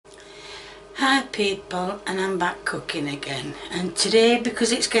Hi people, and I'm back cooking again, and today,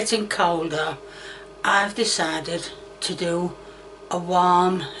 because it's getting colder, I've decided to do a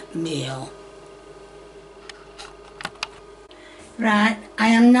warm meal. Right, I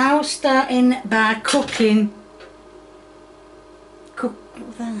am now starting by cooking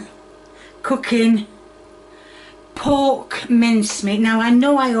pork mincemeat. Now I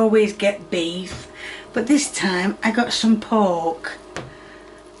know I always get beef, but this time I got some pork,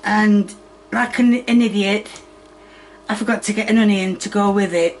 and like an idiot, I forgot to get an onion to go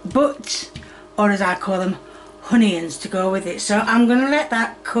with it, or as I call them, honions to go with it. So I'm going to let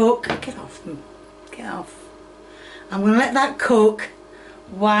that cook. Get off. I'm going to let that cook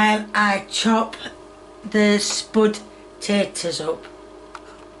while I chop the spud taters up.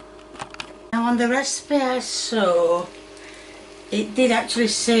 Now on the recipe I saw, it did actually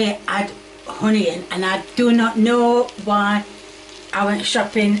say add onion, and I do not know why I went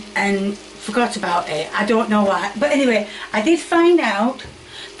shopping and forgot about it. I don't know why, but anyway, I did find out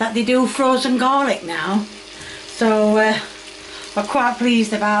that they do frozen garlic now, so I'm quite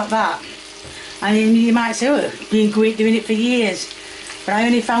pleased about that. I mean, you might say, oh, been doing it for years, but I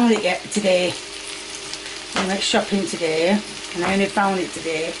only found it today. I went shopping today and I only found it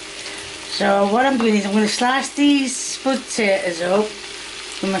today. So what I'm doing is I'm going to slice these spud taters up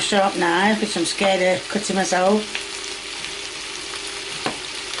with my sharp knife, because I'm scared of cutting myself.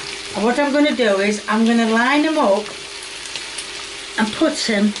 And what I'm going to do is I'm going to line them up and put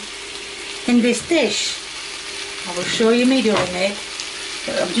them in this dish. I will show you me doing it,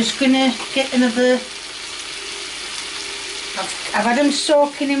 but I'm just going to get another. I've had them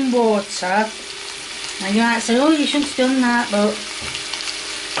soaking in water, and you might say, oh, you shouldn't have done that, but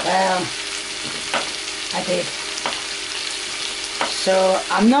well, I did. So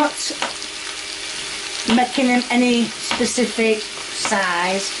I'm not making them any specific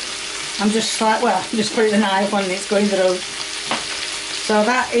size. I'm just like, well, just putting the knife on and it's going through. So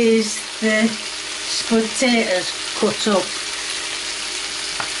that is the spud taters cut up.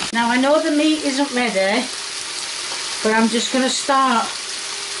 Now I know the meat isn't ready, but I'm just going to start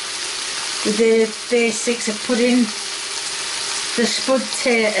with the basics of putting the spud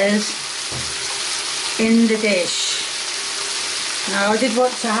taters in the dish. Now I did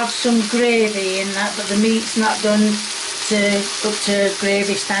want to have some gravy in that, but the meat's not done up to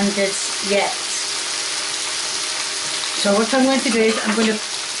gravy standards yet. So what I'm going to do is I'm going to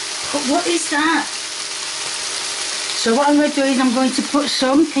put, what is that? So what I'm going to do is I'm going to put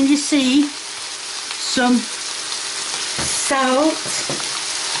some, can you see, some salt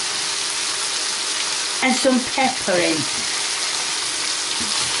and some pepper in.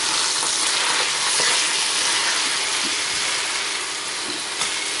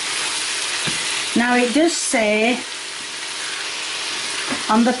 Now it does say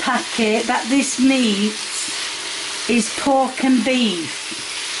on the packet that this meat is pork and beef.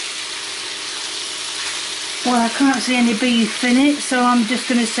 Well, I can't see any beef in it, so I'm just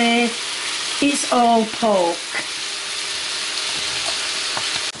going to say it's all pork.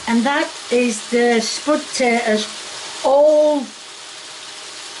 And that is the spud taters all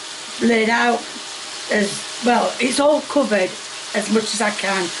laid out as well. It's all covered as much as I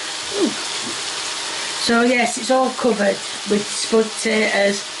can. So yes, it's all covered with spud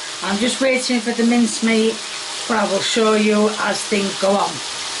taters. I'm just waiting for the mincemeat, but I will show you as things go on.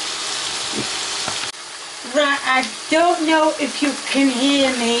 Right, I don't know if you can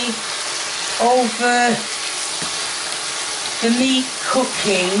hear me over the meat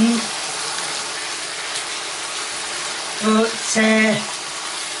cooking, but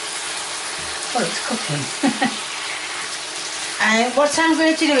well, it's cooking. And what I'm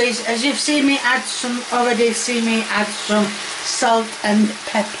going to do is, as you've seen me add some, already seen me add some salt and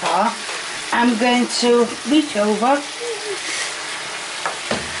pepper, I'm going to reach over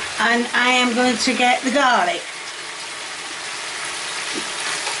and I am going to get the garlic.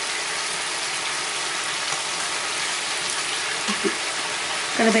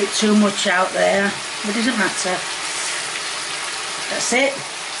 Got a bit too much out there, but it doesn't matter. That's it.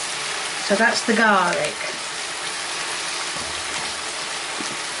 So that's the garlic.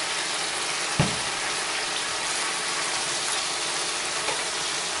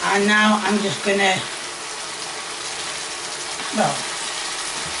 And now I'm just going to, well,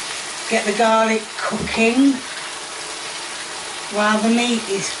 get the garlic cooking while the meat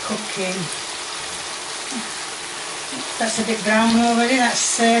is cooking. That's a bit brown already.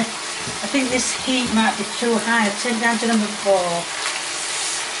 That's, I think this heat might be too high. I've turned down to number 4.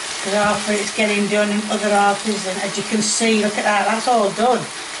 Because half of it's getting done and other half isn't. As you can see, look at that, that's all done.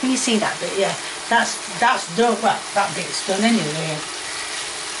 Can you see that bit? Yeah, that's done. Well, that bit's done anyway.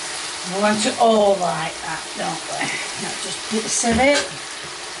 We want it all like that, don't we? Not just bits of it.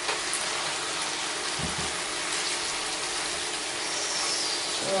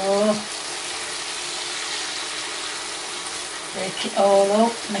 So, break it all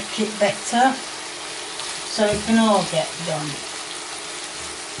up, make it better, so it can all get done.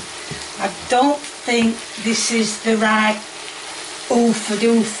 I don't think this is the right oofa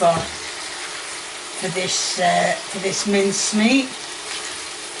doofa for this mince meat.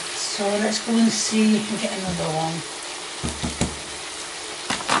 So let's go and see if we can get another one.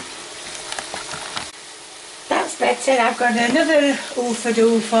 That's better. I've got another oofa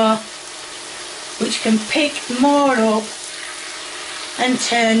doofa which can pick more up and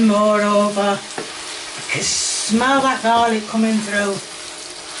turn more over. I can smell that garlic coming through.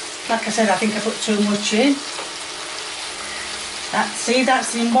 Like I said, I think I put too much in. See,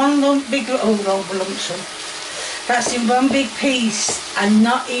 that's in one lump, that's in one big piece and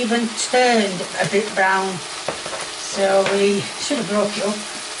not even turned a bit brown. So we should have broke it up.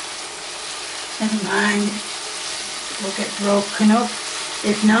 Never mind, we'll get broken up.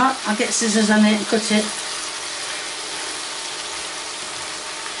 If not, I'll get scissors on it and cut it.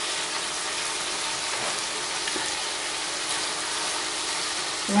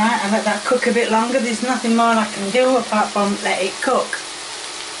 Right, I let that cook a bit longer. There's nothing more I can do apart from let it cook.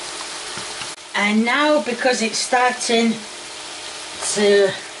 And now, because it's starting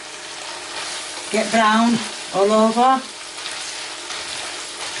to get brown all over, I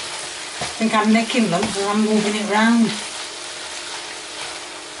think I'm making lumps as I'm moving it round.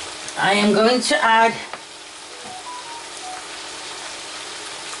 I am going to add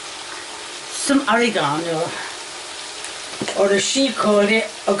some oregano, or as she called it,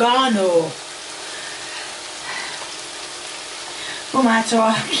 oregano. Who am I to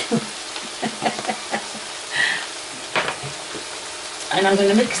argue? And I'm going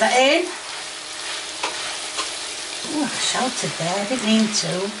to mix that in. Oh, I shouted there, I didn't mean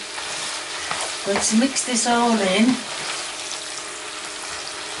to. Going to mix this all in.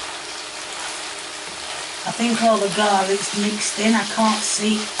 I think all the garlic's mixed in, I can't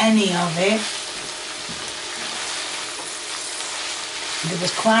see any of it. There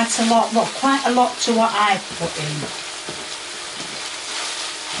was quite a lot, well, quite a lot to what I put in.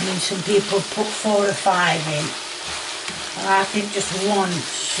 I mean, some people put 4 or 5 in. And I think just 1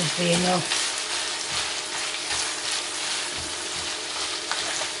 should be enough.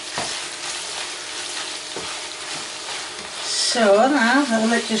 So now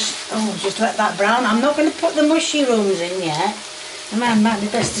I'll just let that brown. I'm not going to put the mushrooms in yet. It might be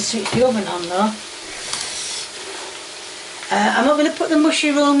best to switch the oven on though. I'm not going to put the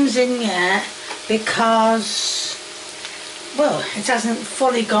mushrooms in yet because, well, it hasn't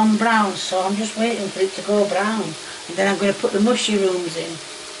fully gone brown, so I'm just waiting for it to go brown, and then I'm going to put the mushrooms in.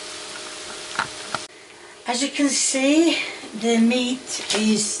 As you can see, the meat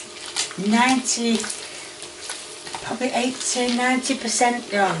is probably 80–90%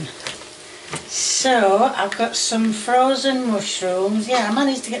 done. So I've got some frozen mushrooms. Yeah, I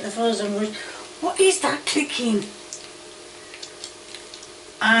managed to get the frozen mushrooms. What is that clicking?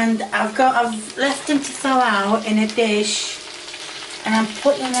 And I've left them to thaw out in a dish, and I'm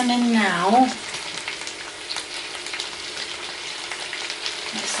putting them in now.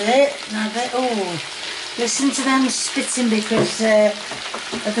 That's it. Now oh, listen to them spitting because of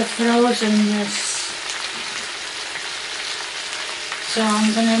the frozenness. So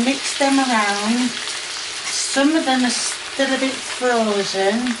I'm going to mix them around. Some of them are still a bit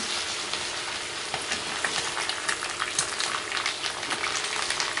frozen.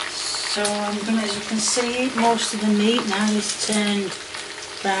 So I'm going to, as you can see, most of the meat now is turned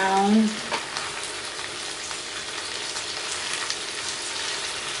brown.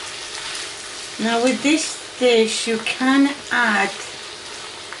 Now with this dish you can add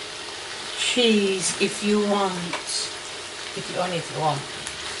cheese if you want. Only if you want.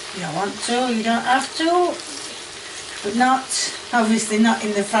 You don't want to, you don't have to. But not, obviously not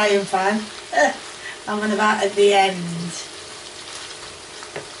in the frying pan. I'm on about at the end.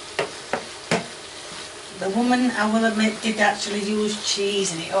 The woman, I will admit, did actually use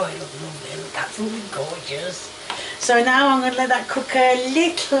cheese in it. Oh, it looked lovely, it looked absolutely gorgeous. So now I'm going to let that cook a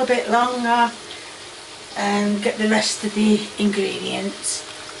little bit longer and get the rest of the ingredients.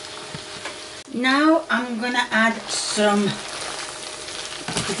 Now I'm going to add some,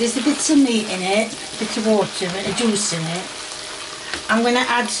 there's a bit of meat in it, a bit of water, a bit of juice in it. I'm going to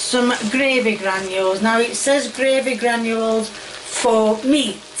add some gravy granules. Now it says gravy granules for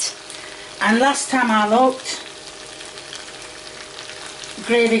meat. And last time I looked,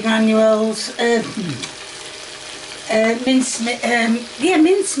 gravy granules, yeah,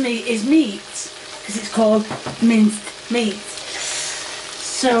 minced meat is meat because it's called minced meat.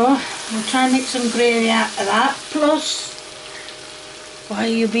 So we'll try and make some gravy out of that. Plus, why are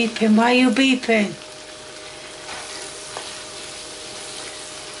you beeping? Why are you beeping?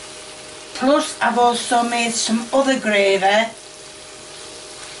 Plus, I've also made some other gravy.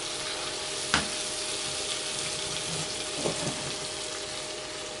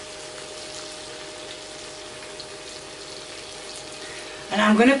 And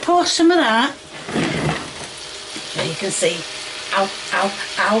I'm going to pour some of that, so you can see. Ow, ow,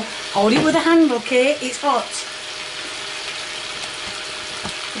 ow. Hold it with a hand, okay? It's hot.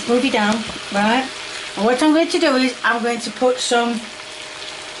 Let's move it down, right? And what I'm going to do is, I'm going to put some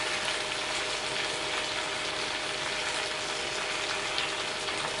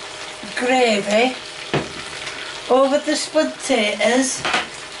gravy over the spud taters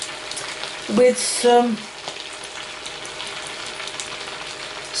with some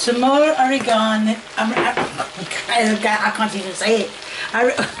more oregano. I can't even say it.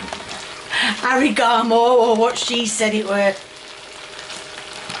 Oregano, or what she said it were.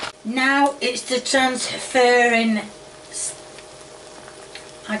 Now it's the transferring.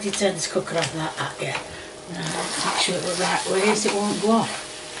 How do you turn this cooker off like that? Yeah. Now, make sure it the right way so it won't go off.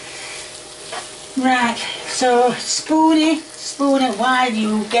 Right, so spoony, why do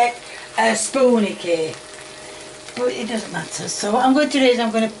you get a spoony cake? But it doesn't matter. So what I'm going to do is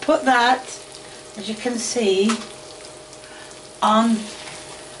I'm going to put that, as you can see, on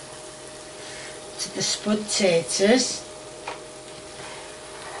to the spud taters.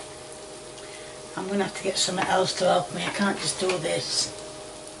 I'm going to have to get something else to help me. I can't just do this.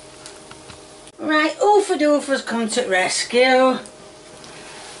 Right, Oofa Doofa's come to rescue.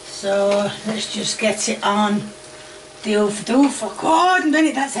 So let's just get it on the Oofa Doofa. Go on,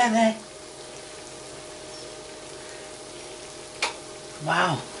 minute, that's heavy.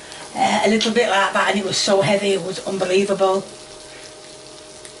 Wow, a little bit like that, and it was so heavy, it was unbelievable.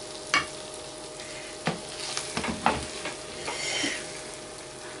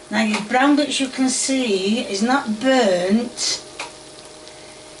 Now your brown bits you can see is not burnt,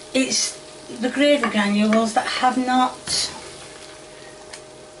 it's the gravy granules that have not,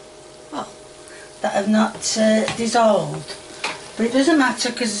 well, that have not dissolved. But it doesn't matter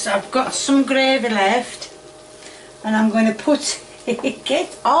because I've got some gravy left, and I'm going to put it,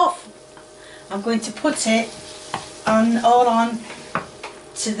 get off, I'm going to put it all on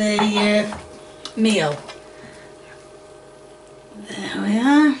to the meal. There we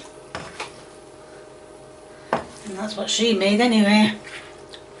are. And that's what she made anyway.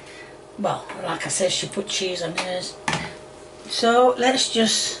 Well, like I said, she put cheese on hers. So let's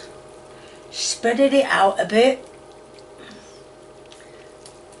just spread it out a bit.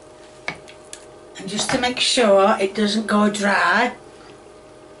 And just to make sure it doesn't go dry,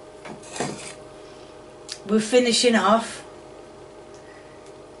 we're finishing off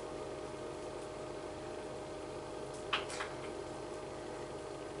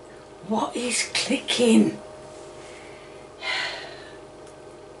what is clicking?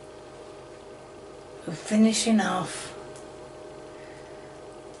 We're finishing off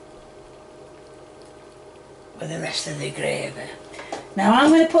with the rest of the gravy. Now I'm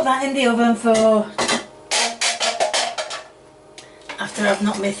going to put that in the oven for, after I've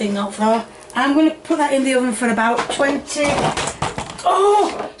knocked my thing off though, I'm going to put that in the oven for about 20,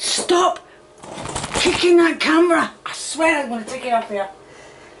 oh, stop kicking that camera, I swear I'm going to take it off here.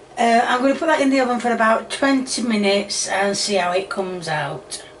 I'm going to put that in the oven for about 20 minutes and see how it comes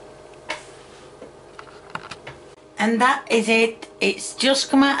out. And that is it. It's just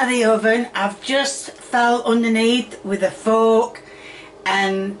come out of the oven. I've just fell underneath with a fork,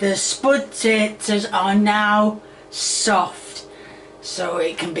 and the spud taters are now soft, so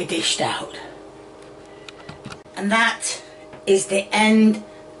it can be dished out. And that is the end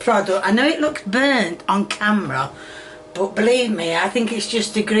product. I know it looks burnt on camera, but believe me, I think it's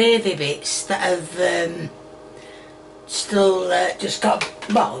just the gravy bits that have still just got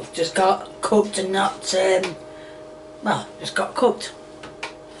cooked and not, well, just got cooked.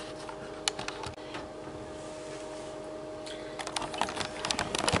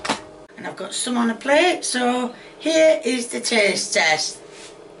 And I've got some on a plate, so here is the taste test.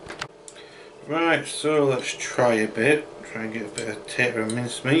 Right, so let's try a bit. Try and get a bit of tater and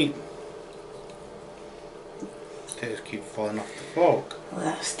minced meat. Taters keep falling off the fork. Well,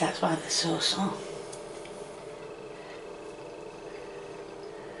 that's why they're so soft.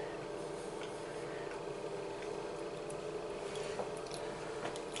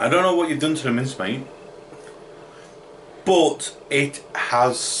 I don't know what you've done to the minced meat, but it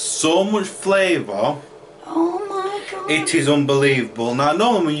has so much flavour. Oh my It is unbelievable. Now,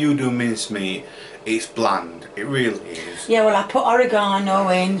 normally when you do mincemeat, it's bland. It really is. Yeah, well, I put oregano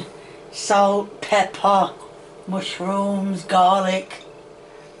in, salt, pepper, mushrooms, garlic.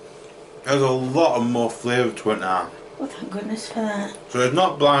 There's a lot of more flavour to it now. Oh, thank goodness for that. So it's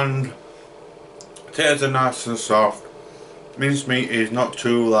not bland. Potatoes are nice and soft. Mincemeat is not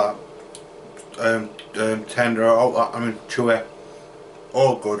too like tender or all that. I mean chewy.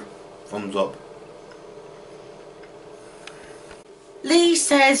 All good. Thumbs up. Lee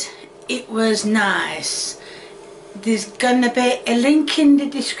says it was nice. There's gonna be a link in the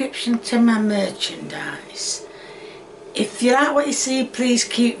description to my merchandise. If you like what you see, please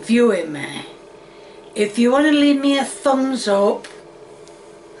keep viewing me. If you want to leave me a thumbs up,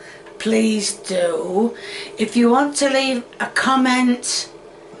 please do. If you want to leave a comment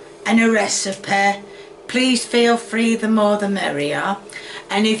and a recipe, please feel free, the more the merrier.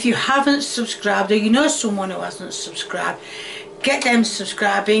 And if you haven't subscribed, or you know someone who hasn't subscribed, get them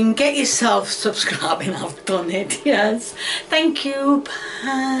subscribing, get yourself subscribing. I've done it, yes. Thank you,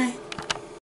 bye.